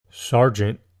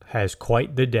Sergeant has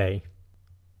quite the day.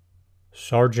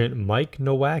 Sergeant Mike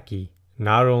Nowacki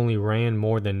not only ran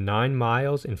more than 9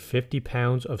 miles and 50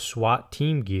 pounds of SWAT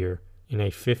team gear in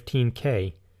a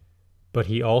 15K, but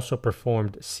he also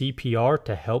performed CPR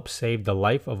to help save the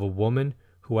life of a woman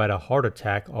who had a heart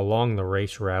attack along the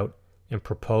race route and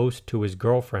proposed to his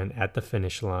girlfriend at the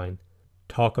finish line.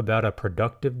 Talk about a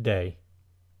productive day.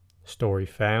 Story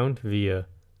found via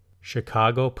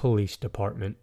Chicago Police Department.